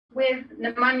with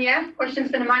Nemanja.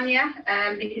 Questions for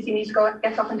Nemanja, because he needs to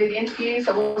get off and do the interview.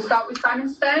 So we'll start with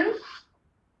Simon Stone.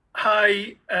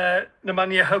 Hi,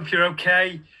 Nemanja. Hope you're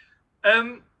okay.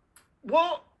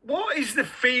 What is the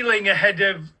feeling ahead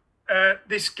of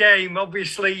this game?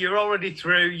 Obviously, you're already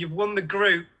through. You've won the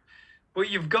group, but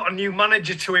you've got a new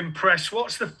manager to impress.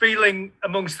 What's the feeling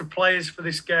amongst the players for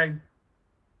this game?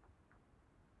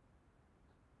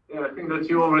 Yeah, I think that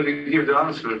you already give the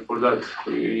answer for that.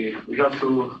 We have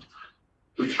to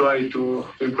try to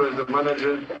impress the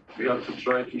manager. We have to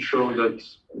try to show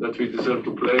that we deserve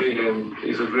to play, and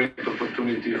it's a great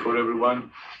opportunity for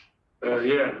everyone.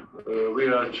 We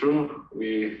are through.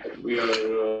 We are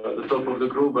at the top of the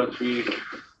group, but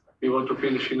we want to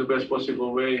finish in the best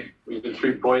possible way with the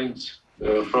 3 points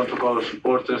in front of our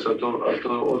supporters at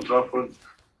Old Trafford.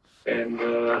 And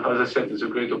as I said, it's a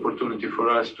great opportunity for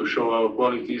us to show our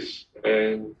qualities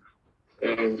and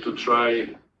to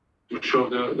try to show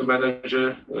the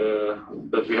manager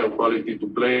that we have quality to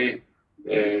play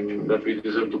and that we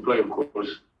deserve to play, of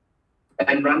course.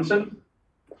 And Ransom?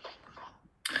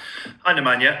 Hi,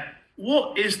 Nemanja.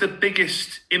 What is the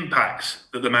biggest impact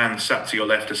that the man sat to your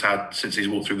left has had since he's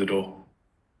walked through the door?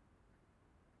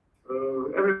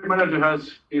 Every manager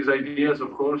has his ideas,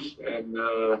 of course, and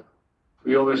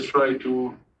we always try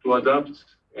to adapt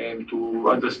and to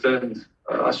understand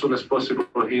as soon as possible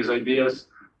his ideas.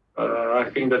 I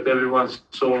think that everyone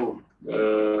saw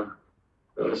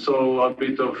a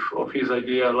bit of his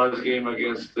idea last game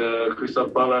against Crystal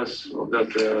Palace, of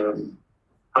that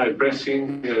high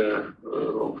pressing,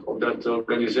 of that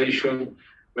organization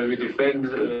when we defend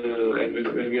and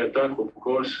when we attack, of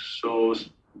course. So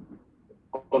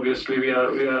obviously we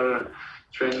are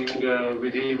training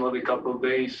with him only a couple of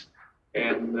days,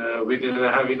 and we didn't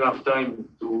have enough time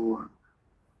to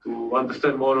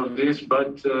understand more of this,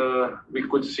 but we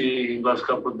could see in the last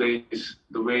couple of days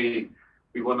the way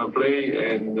we want to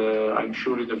play, and I'm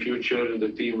sure in the future the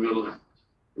team will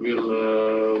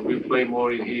play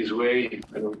more in his way.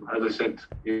 And as I said,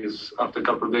 after a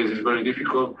couple of days it's very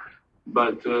difficult,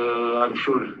 but I'm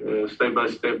sure step by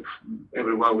step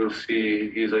everyone will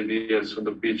see his ideas on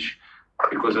the pitch,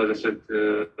 because as I said,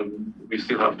 we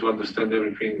still have to understand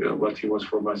everything what he wants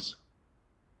from us.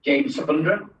 James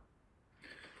Sabundra?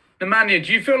 Nemanja,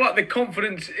 do you feel like the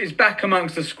confidence is back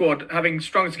amongst the squad, having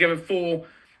strung together 4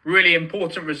 really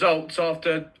important results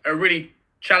after a really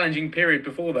challenging period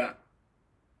before that?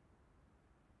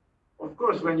 Of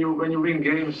course, when you win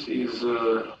games, is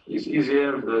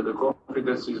easier. The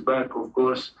confidence is back, of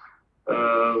course.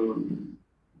 I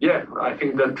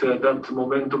think that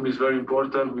momentum is very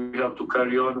important. We have to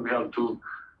carry on. We have to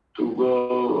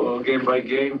go game by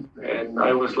game. And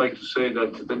I always like to say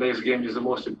that the next game is the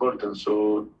most important.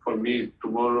 So for me,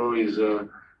 tomorrow is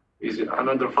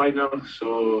another final.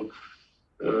 So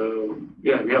we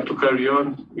have to carry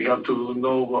on. We have to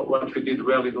know what we did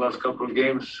well in the last couple of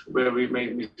games, where we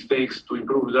made mistakes, to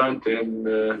improve that and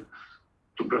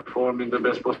to perform in the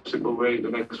best possible way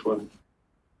the next one.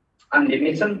 Andy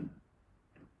Mitten?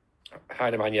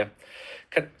 Hi, Nemanja.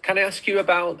 Can I ask you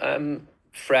about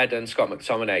Fred and Scott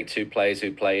McTominay, 2 players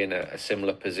who play in a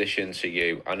similar position to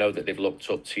you? I know that they've looked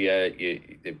up to you,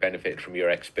 they've benefited from your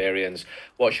experience.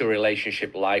 What's your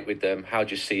relationship like with them? How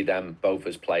do you see them both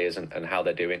as players and how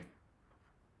they're doing?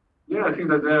 Yeah, I think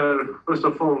that they're, first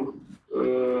of all,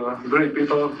 great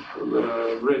people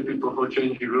for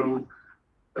changing room,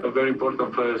 very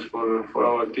important players for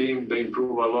our team. They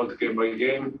improve a lot game by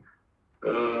game.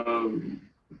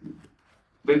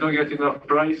 They don't get enough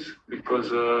prize,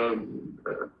 because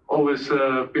always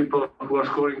people who are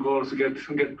scoring goals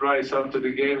get prize after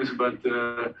the games, but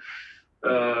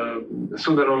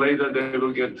sooner or later they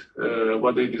will get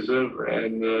what they deserve.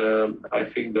 And I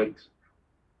think that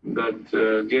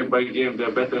game by game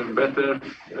they're better and better.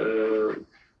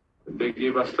 They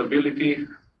give us stability,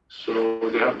 so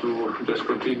they have to just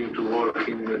continue to work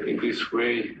in this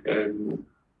way, and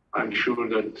I'm sure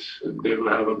that they will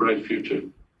have a bright future.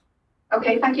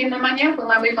 Okay, thank you, Nemanja. We'll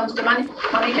now move on to the manager.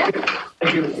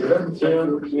 Thank you.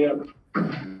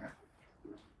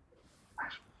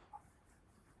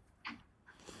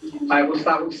 I will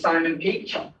start with Simon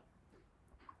Peach.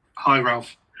 Hi,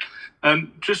 Ralph.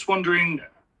 Just wondering,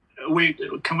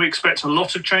 can we expect a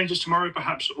lot of changes tomorrow,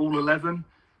 perhaps all 11?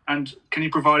 And can you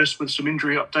provide us with some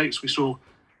injury updates? We saw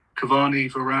Cavani,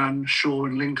 Varane, Shaw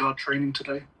and Lingard training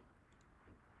today.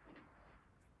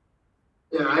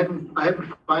 Yeah, I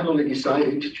haven't finally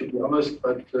decided, to be honest,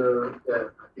 but I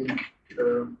think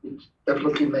it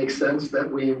definitely makes sense that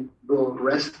we will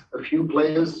rest a few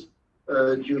players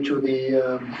due to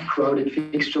the crowded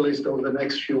fixture list over the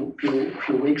next few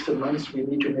weeks and months. We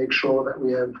need to make sure that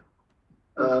we have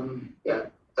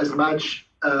as much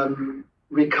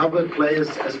recovered players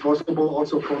as possible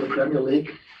also for the Premier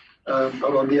League.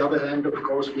 But on the other hand, of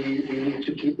course, we need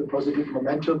to keep the positive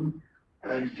momentum,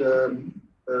 and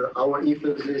our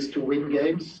ethos is to win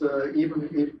games, even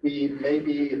if we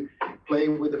maybe play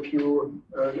with a few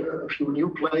new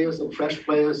players and fresh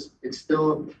players. It's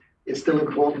still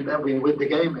important that we win the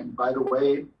game. And by the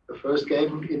way, the first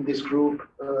game in this group,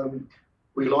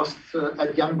 we lost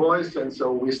at Young Boys, and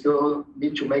so we still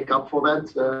need to make up for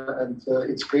that. And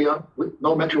it's clear,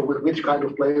 no matter with which kind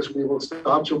of players we will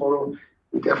start tomorrow,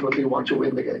 we definitely want to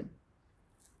win the game.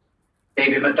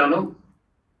 David McDonald.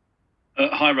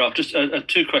 Hi, Ralf. Just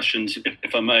two questions,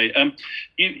 if I may.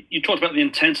 You talked about the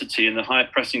intensity in the high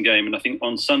pressing game, and I think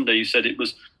on Sunday you said it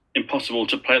was impossible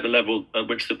to play at the level at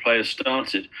which the players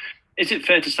started. Is it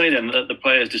fair to say then that the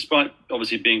players, despite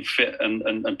obviously being fit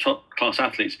and top-class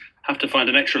athletes, have to find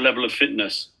an extra level of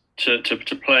fitness to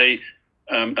play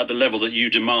at the level that you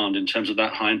demand in terms of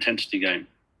that high-intensity game?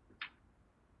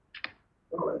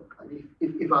 Well, I mean,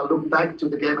 if I look back to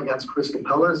the game against Crystal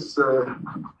Palace,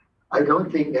 I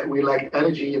don't think that we lacked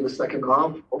energy in the second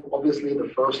half. Obviously, the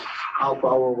first half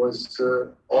hour was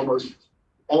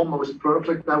almost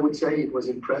perfect, I would say. It was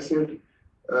impressive,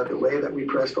 the way that we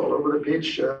pressed all over the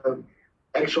pitch.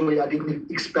 Actually, I didn't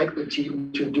expect the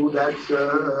team to do that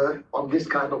on this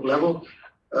kind of level.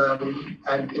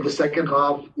 And in the second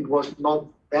half, it was not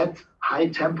that high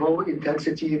tempo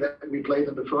intensity that we played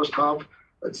in the first half,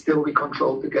 but still we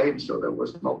controlled the game. So there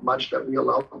was not much that we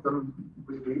allowed them.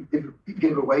 We didn't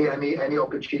give away any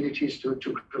opportunities to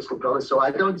Crystal Palace. So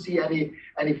I don't see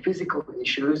any physical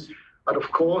issues. But of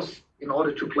course, in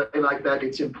order to play like that,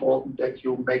 it's important that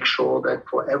you make sure that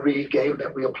for every game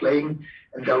that we are playing,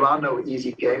 and there are no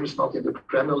easy games, not in the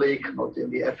Premier League, not in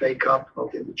the FA Cup,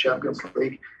 not in the Champions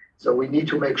League. So we need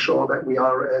to make sure that we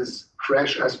are as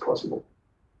fresh as possible.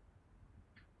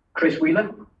 Chris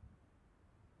Wheeler.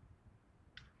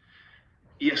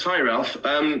 Yes, hi, Ralf.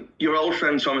 Your old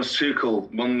friend Thomas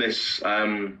Tuchel won this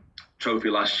trophy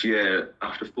last year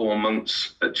after 4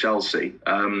 months at Chelsea.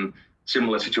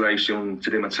 Similar situation to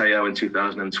Di Matteo in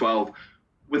 2012.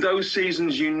 Were those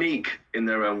seasons unique in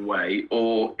their own way,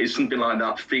 or is something like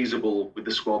that feasible with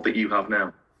the squad that you have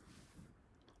now?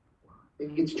 I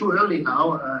think it's too early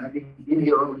now. Having been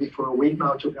here only for a week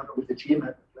now together with the team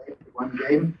and played one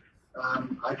game,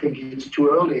 I think it's too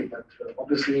early. But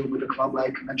obviously, with a club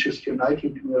like Manchester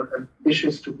United, we are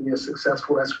ambitious to be as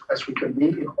successful as we can be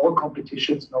in all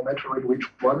competitions, no matter in which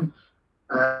one.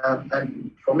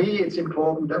 And for me, it's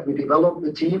important that we develop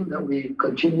the team, that we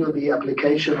continue the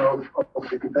application of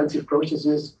the defensive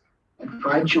processes and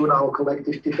fine-tune our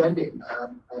collective defending.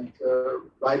 And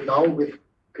right now, with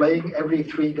playing every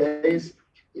 3 days,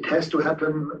 it has to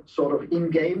happen sort of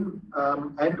in-game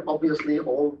and obviously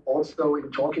also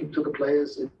in talking to the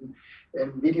players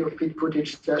in video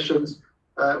footage sessions.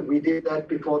 We did that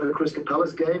before the Crystal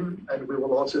Palace game, and we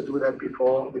will also do that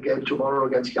before the game tomorrow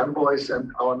against Young Boys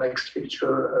and our next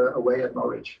fixture away at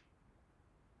Norwich.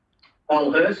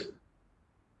 Paul Hurst.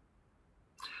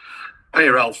 Hey,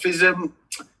 Ralf.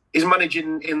 Is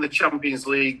managing in the Champions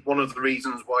League one of the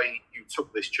reasons why you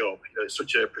took this job? You know, it's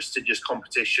such a prestigious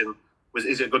competition.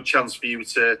 Is it a good chance for you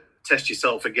to test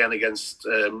yourself again against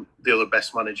the other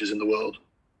best managers in the world?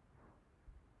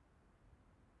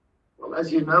 Well,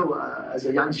 as you know, as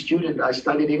a young student, I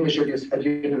studied English at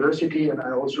university, and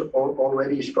I also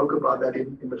already spoke about that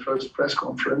in the first press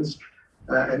conference.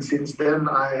 And since then,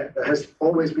 there has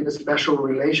always been a special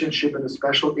relationship and a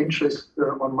special interest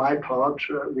on my part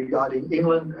regarding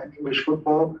England and English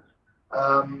football.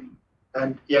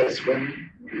 And yes, when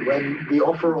the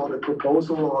offer or the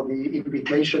proposal or the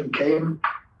invitation came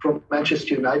from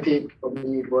Manchester United, for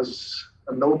me it was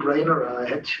a no-brainer.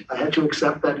 I had to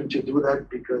accept that and to do that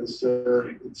because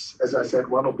it's, as I said,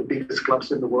 one of the biggest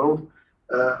clubs in the world.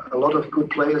 A lot of good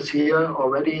players here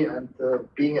already, and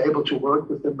being able to work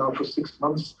with them now for 6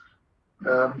 months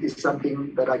is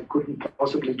something that I couldn't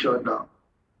possibly turn down.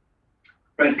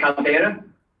 Brent Caldera.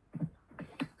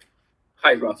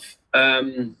 Hi, Ralf.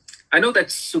 I know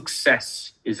that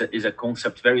success is a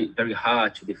concept very, very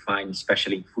hard to define,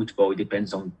 especially in football. It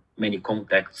depends on many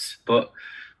contexts. But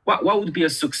what would be a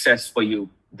success for you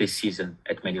this season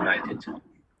at Man United?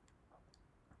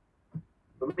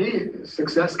 For me,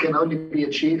 success can only be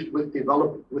achieved with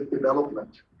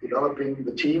development, developing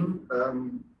the team.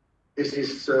 This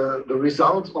is the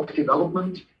result of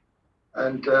development.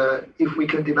 And if we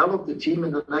can develop the team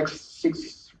in the next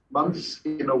 6 months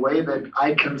in a way that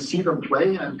I can see them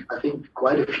play, and I think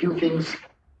quite a few things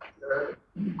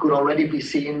could already be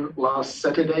seen last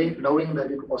Saturday, knowing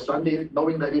that it was Sunday,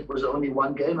 knowing that it was only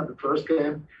one game and the first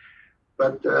game.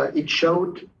 but it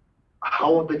showed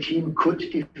how the team could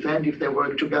defend if they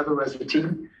work together as a team.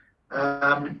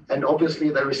 And obviously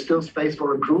there is still space for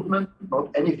improvement. Not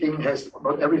everything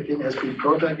has been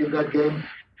perfect in that game.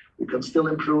 We can still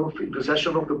improve in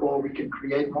possession of the ball. We can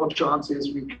create more chances.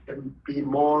 We can be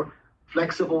more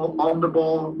flexible on the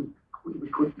ball. We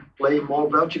could play more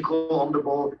vertical on the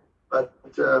ball. But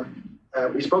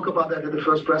we spoke about that in the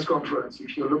first press conference.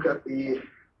 If you look at the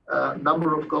number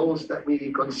of goals that we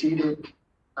conceded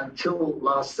until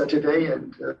last Saturday, and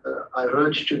I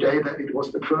heard today that it was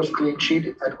the first clean sheet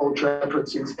at Old Trafford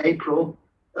since April.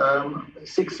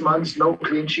 6 months, no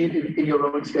clean sheet in your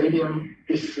own stadium.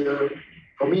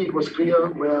 For me, it was clear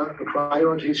where the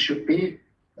priorities should be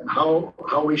and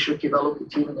how we should develop the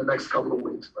team in the next couple of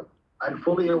weeks. But I'm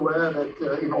fully aware that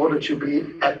in order to be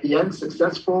at the end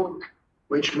successful,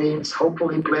 which means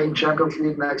hopefully playing Champions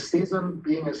League next season,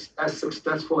 being as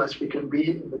successful as we can be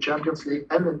in the Champions League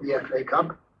and in the FA Cup.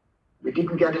 We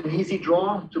didn't get an easy draw,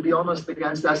 to be honest,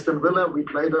 against Aston Villa. We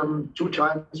played them 2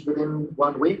 times within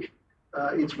 1 week.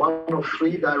 It's one of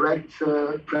 3 direct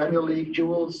Premier League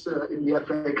duels in the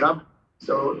FA Cup.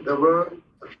 So there were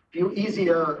a few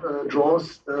easier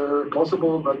draws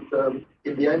possible, but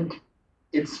in the end,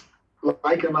 it's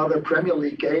like another Premier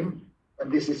League game,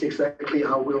 and this is exactly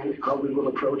how we will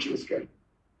approach this game.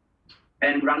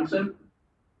 Ben Ransom.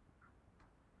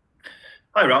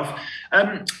 Hi, Ralf.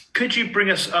 Could you bring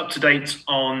us up to date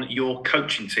on your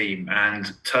coaching team and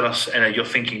tell us your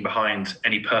thinking behind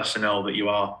any personnel that you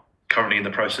are currently in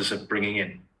the process of bringing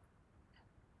in?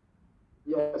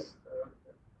 Yes,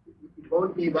 it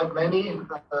won't be that many.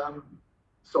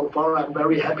 So far, I'm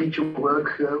very happy to work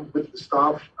with the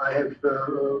staff I have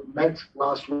met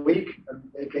last week, and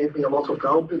they gave me a lot of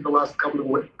help in the last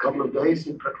couple of days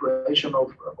in preparation of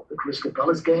the Crystal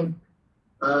Palace game.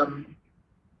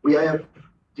 We have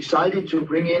decided to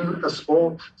bring in a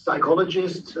sport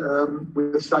psychologist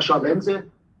with Sascha Lenze.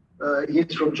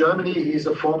 He's from Germany. He's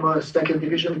a former second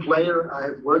division player. I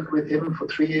have worked with him for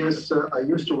 3 years. I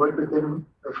used to work with him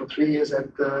for 3 years at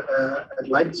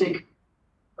Leipzig.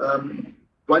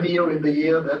 1 year in the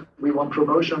year that we won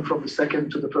promotion from the second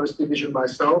to the first division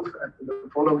myself. And in the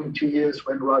following 2 years,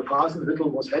 when RALF RANGNICK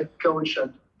was head coach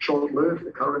and Sean Löw,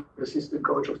 the current assistant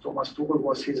coach of Thomas Tuchel,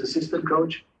 was his assistant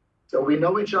coach. So we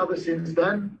know each other since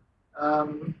then.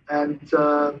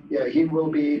 He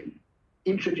will be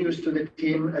introduced to the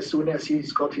team as soon as he's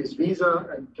got his visa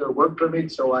and work permit.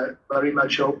 So I very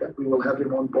much hope that we will have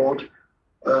him on board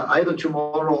either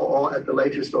tomorrow or at the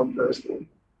latest on Thursday.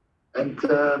 And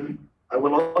I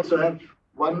will also have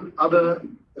one other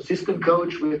assistant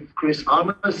coach with Chris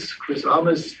Armas. Chris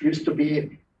Armas used to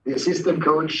be the assistant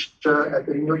coach at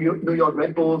the New York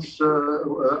Red Bulls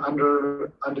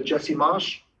under Jesse Marsh.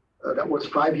 That was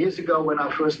 5 years ago when I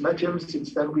first met him.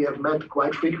 Since then, we have met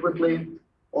quite frequently.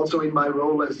 Also in my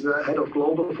role as head of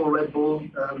global for Red Bull.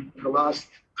 In the last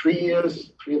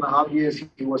 3.5 years,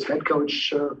 he was head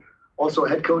coach, also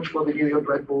head coach for the New York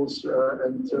Red Bulls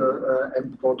and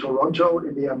for Toronto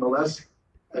in the MLS.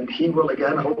 And he will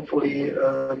again, hopefully,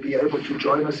 be able to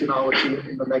join us in our team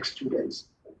in the next 2 days.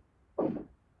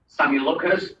 Samuel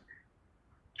Lucas.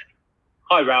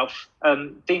 Hi, Ralf.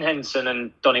 Dean Henderson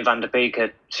and Donny van der Beek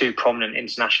are 2 prominent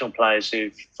international players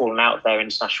who've fallen out of their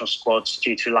international squads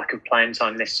due to lack of playing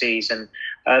time this season.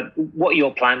 What are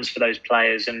your plans for those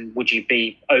players, and would you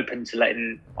be open to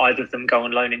letting either of them go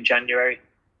on loan in January?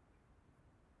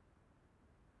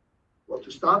 Well,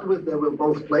 to start with, they will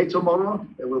both play tomorrow.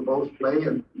 They will both play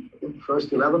in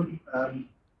first 11.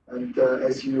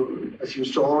 As you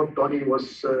saw, Donny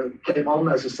came on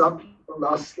as a sub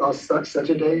last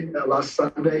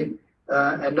Sunday,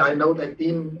 and I know that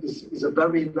Dean is a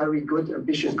very, very good,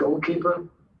 ambitious goalkeeper.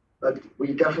 But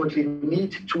we definitely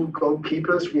need 2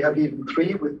 goalkeepers. We have even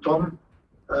 3 with Tom,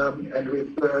 and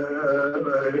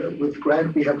with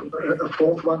Grant we have a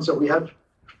 4th one. So we have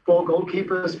 4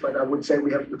 goalkeepers, but I would say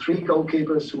we have the 3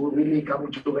 goalkeepers who will really come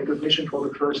into recognition for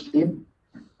the first team.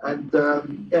 And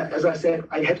as I said,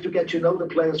 I have to get to know the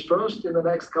players first in the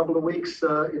next couple of weeks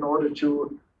in order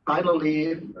to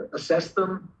finally assess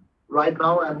them. Right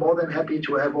now, I'm more than happy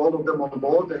to have all of them on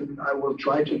board, and I will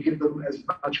try to give them as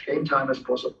much game time as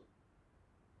possible.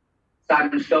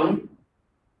 Simon Stone.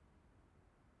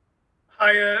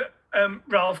 Hi,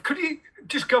 Ralf. Could you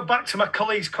just go back to my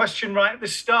colleague's question right at the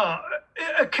start?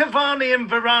 Cavani and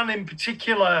Varane in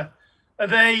particular, are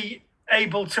they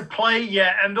able to play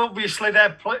yet? And obviously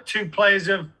they're 2 players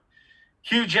of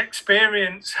huge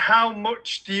experience. How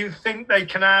much do you think they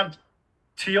can add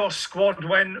to your squad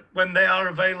when they are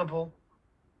available?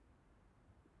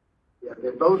 Yeah, they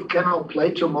both cannot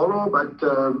play tomorrow, but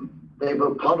they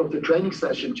were part of the training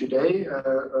session today.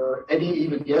 Eddie,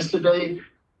 even yesterday,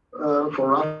 for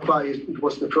Rafa, it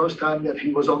was the first time that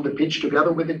he was on the pitch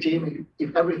together with the team.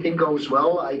 If everything goes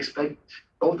well, I expect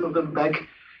both of them back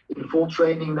in full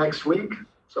training next week.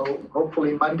 So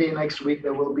hopefully Monday next week they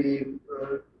will be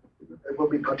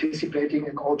participating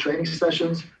in all training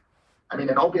sessions. I mean,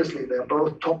 and obviously they're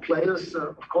both top players.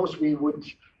 Of course, we would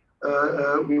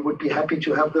be happy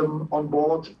to have them on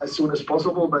board as soon as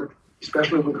possible. But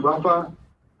especially with Rafa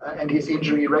and his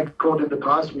injury record in the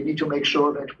past, we need to make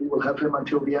sure that we will have him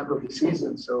until the end of the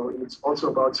season. So it's also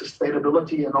about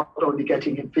sustainability and not only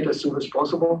getting him fit as soon as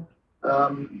possible.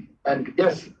 And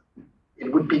yes,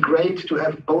 it would be great to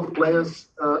have both players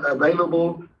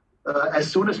available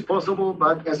as soon as possible,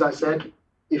 but as I said,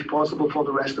 if possible, for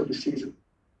the rest of the season.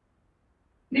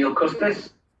 Neil Custis.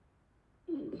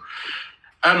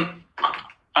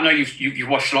 I know you've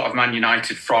watched a lot of Man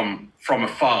United from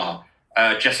afar.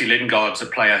 Jesse Lingard's a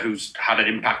player who's had an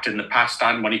impact in the past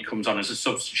and when he comes on as a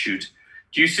substitute.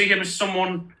 Do you see him as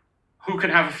someone who can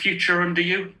have a future under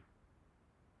you?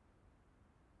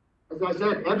 As I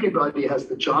said, everybody has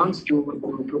the chance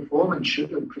to perform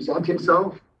and present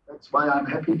himself. That's why I'm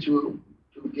happy to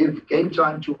give game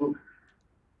time to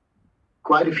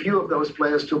quite a few of those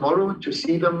players tomorrow, to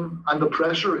see them under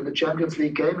pressure in the Champions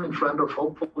League game in front of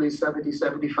hopefully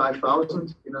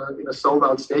 75,000 in a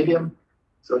sold-out stadium.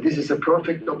 So this is a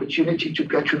perfect opportunity to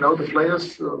get to know the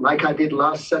players, like I did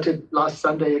last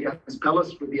Sunday against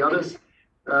Palace with the others.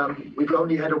 We've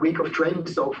only had a week of training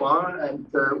so far, and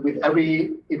with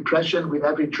every impression, with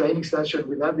every training session,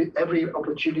 with every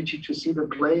opportunity to see them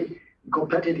play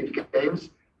competitive games,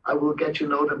 I will get to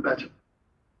know them better.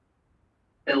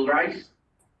 Bill Rice.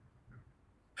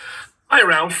 Hi,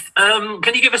 Ralph.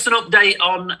 Can you give us an update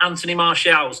on Anthony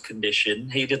Martial's condition?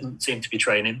 He didn't seem to be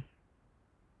training.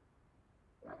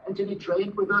 Anthony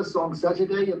trained with us on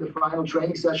Saturday in the final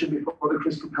training session before the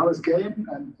Crystal Palace game,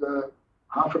 and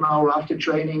half an hour after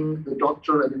training, the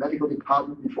doctor and the medical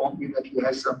department informed me that he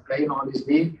has some pain on his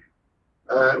knee.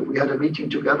 We had a meeting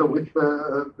together with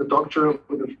the doctor,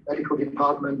 with the medical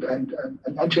department and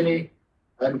Anthony,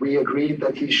 and we agreed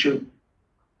that he should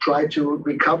try to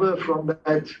recover from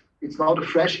that. It's not a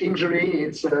fresh injury,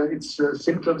 it's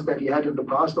symptoms that he had in the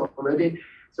past already.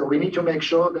 So we need to make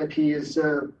sure that he is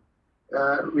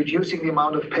reducing the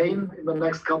amount of pain in the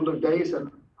next couple of days and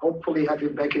hopefully have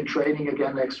him back in training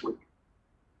again next week.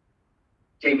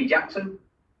 Jamie Jackson.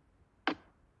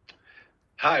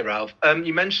 Hi, Ralph.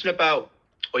 You mentioned about,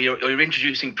 or you're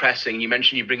introducing pressing. You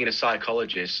mentioned you bring in a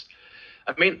psychologist.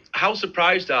 I mean, how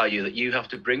surprised are you that you have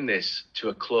to bring this to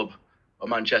a club of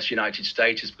Manchester United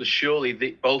status? Because surely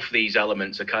both of these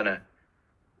elements are kind of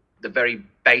the very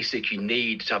basic you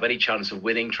need to have any chance of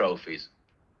winning trophies.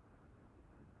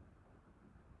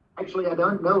 Actually, I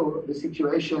don't know what the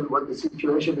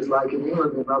situation is like in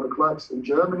England and other clubs. In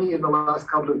Germany, in the last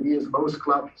couple of years, most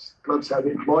clubs have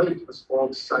employed a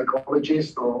sports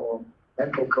psychologist or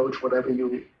mental coach, whatever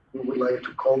you would like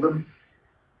to call them.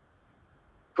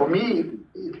 For me,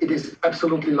 it is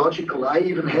absolutely logical. I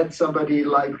even had somebody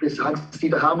like this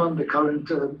Hans-Dieter Hamann, the current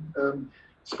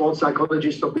sports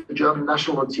psychologist of the German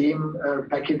national team,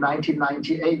 back in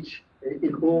 1998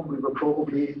 in Ulm. We were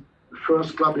probably the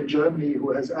first club in Germany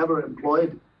who has ever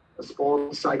employed a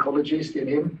sports psychologist in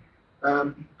him.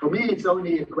 For me, it's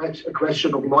only a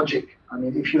question of logic. I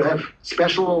mean, if you have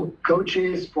special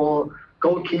coaches for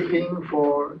goalkeeping,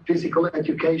 for physical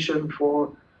education,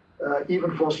 for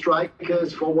even for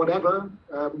strikers, for whatever,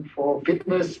 for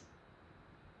fitness,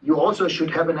 you also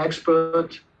should have an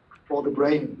expert for the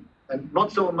brain, and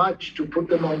not so much to put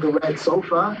them on the red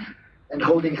sofa and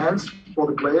holding hands for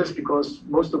the players, because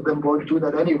most of them won't do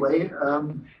that anyway.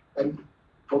 And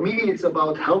for me, it's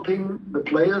about helping the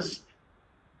players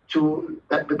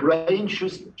that the brain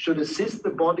should assist the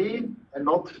body and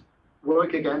not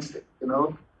work against it,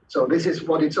 So this is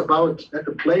what it's about, that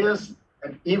the players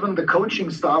and even the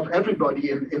coaching staff, everybody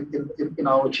in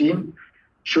our team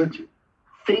should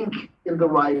think in the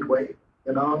right way,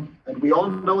 And we all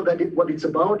know that what it's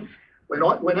about.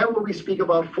 Whenever we speak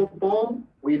about football,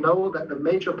 we know that the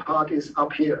major part is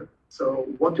up here. So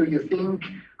what do you think?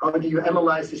 How do you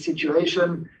analyze the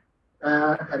situation?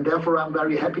 And therefore, I'm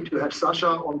very happy to have Sasha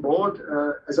on board.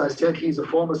 As I said, he's a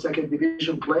former second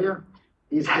division player.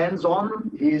 He's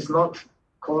hands-on. He is not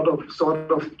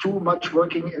sort of too much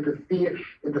working in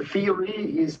the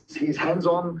theory. He's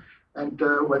hands-on, and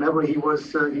whenever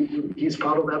he's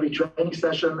part of every training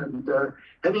session. And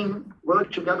having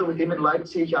worked together with him in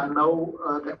Leipzig, I know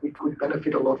that we could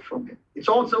benefit a lot from him. It's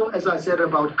also, as I said,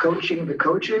 about coaching the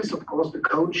coaches. Of course, the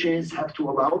coaches have to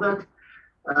allow that.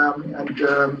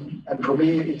 And for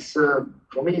me,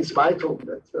 it's vital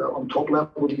that on top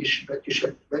level you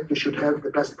should have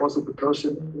the best possible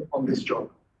person on this job.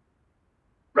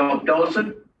 Rob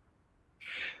Dawson.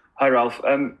 Hi, Ralph.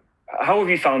 How have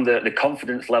you found the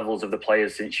confidence levels of the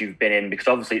players since you've been in? Because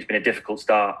obviously it's been a difficult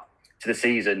start to the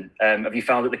season. Have you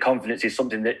found that the confidence is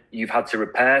something that you've had to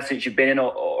repair since you've been in,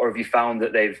 or have you found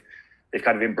that they've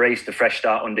kind of embraced the fresh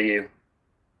start under you?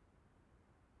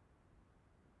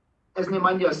 As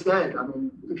Nemanja said, I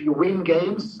mean, if you win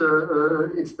games,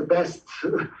 it's the best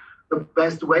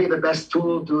way, the best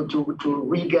tool to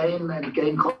regain and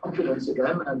gain confidence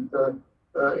again. And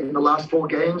in the last 4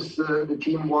 games, the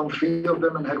team won 3 of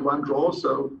them and had 1 draw.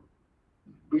 So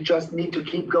we just need to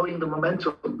keep going the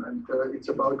momentum. And it's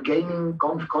about gaining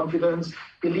confidence,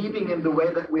 believing in the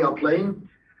way that we are playing.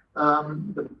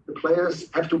 The players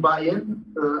have to buy in.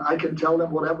 I can tell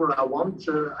them whatever I want.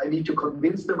 I need to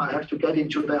convince them. I have to get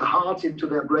into their hearts, into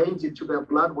their brains, into their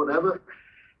blood, whatever.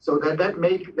 So that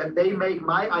they make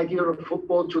my idea of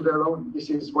football to their own. This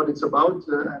is what it's about.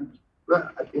 And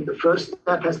I think the first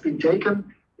step has been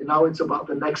taken. And now it's about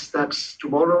the next steps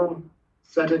tomorrow,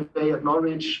 Saturday at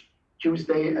Norwich,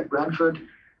 Tuesday at Brentford,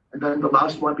 and then the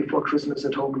last one before Christmas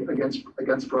at home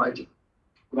against Brighton.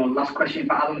 One last question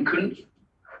for Alan Kuntz.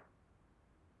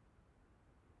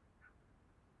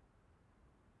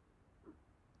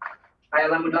 Hi,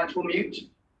 Alan, would like to unmute.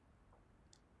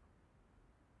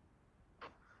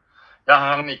 Ja,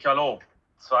 Herr Rangnick, hallo.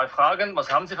 2 Fragen.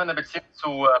 Was haben Sie für eine Beziehung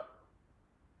zu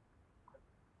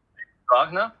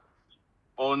Wagner?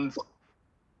 Und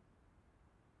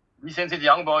wie sehen Sie die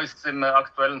Young Boys im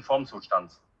aktuellen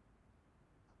Formzustand?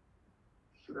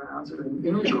 Should I answer in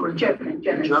English or in German?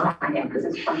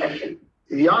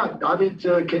 Ja, David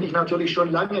kenne ich natürlich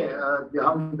schon lange. Wir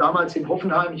haben damals in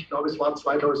Hoffenheim, ich glaube es war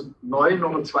 2009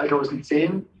 oder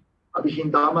 2010, habe ich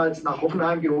ihn damals nach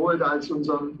Hoffenheim geholt als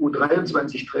unseren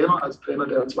U23-Trainer, als Trainer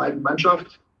der 2.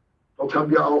 Mannschaft. Dort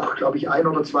haben wir auch, glaube ich, 1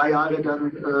 oder 2 Jahre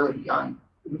dann,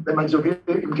 wenn man so will,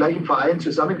 im gleichen Verein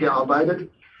zusammengearbeitet.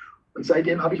 Und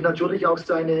seitdem habe ich natürlich auch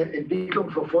seine Entwicklung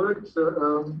verfolgt,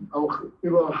 auch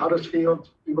über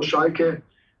Huddersfield, über Schalke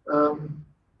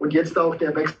und jetzt auch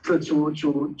der Wechsel zu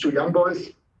Young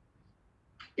Boys.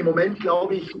 Im Moment,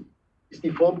 glaube ich, ist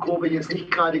die Formkurve jetzt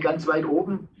nicht gerade ganz weit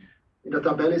oben. In der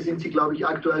Tabelle sind sie, glaube ich,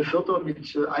 aktuell Vierter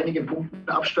mit einigen Punkten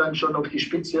Abstand schon auf die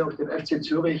Spitze, auf den FC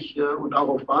Zürich und auch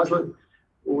auf Basel.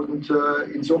 Und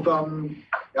insofern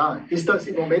ist das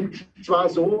im Moment zwar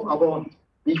so, aber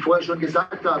wie ich vorher schon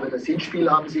gesagt habe, das Hinspiel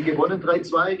haben sie gewonnen,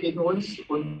 3-2 gegen uns.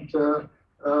 Und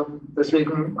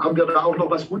deswegen haben wir da auch noch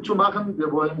was gut zu machen.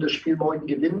 Wir wollen das Spiel morgen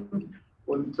gewinnen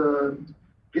und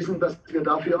wissen, dass wir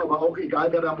dafür aber auch,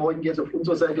 egal wer da morgen jetzt auf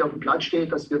unserer Seite auf dem Platz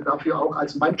steht, dass wir dafür auch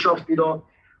als Mannschaft wieder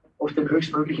auf dem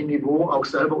höchstmöglichen Niveau auch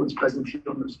selber uns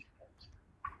präsentieren müssen.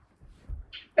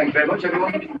 Thank you very much,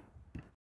 everyone.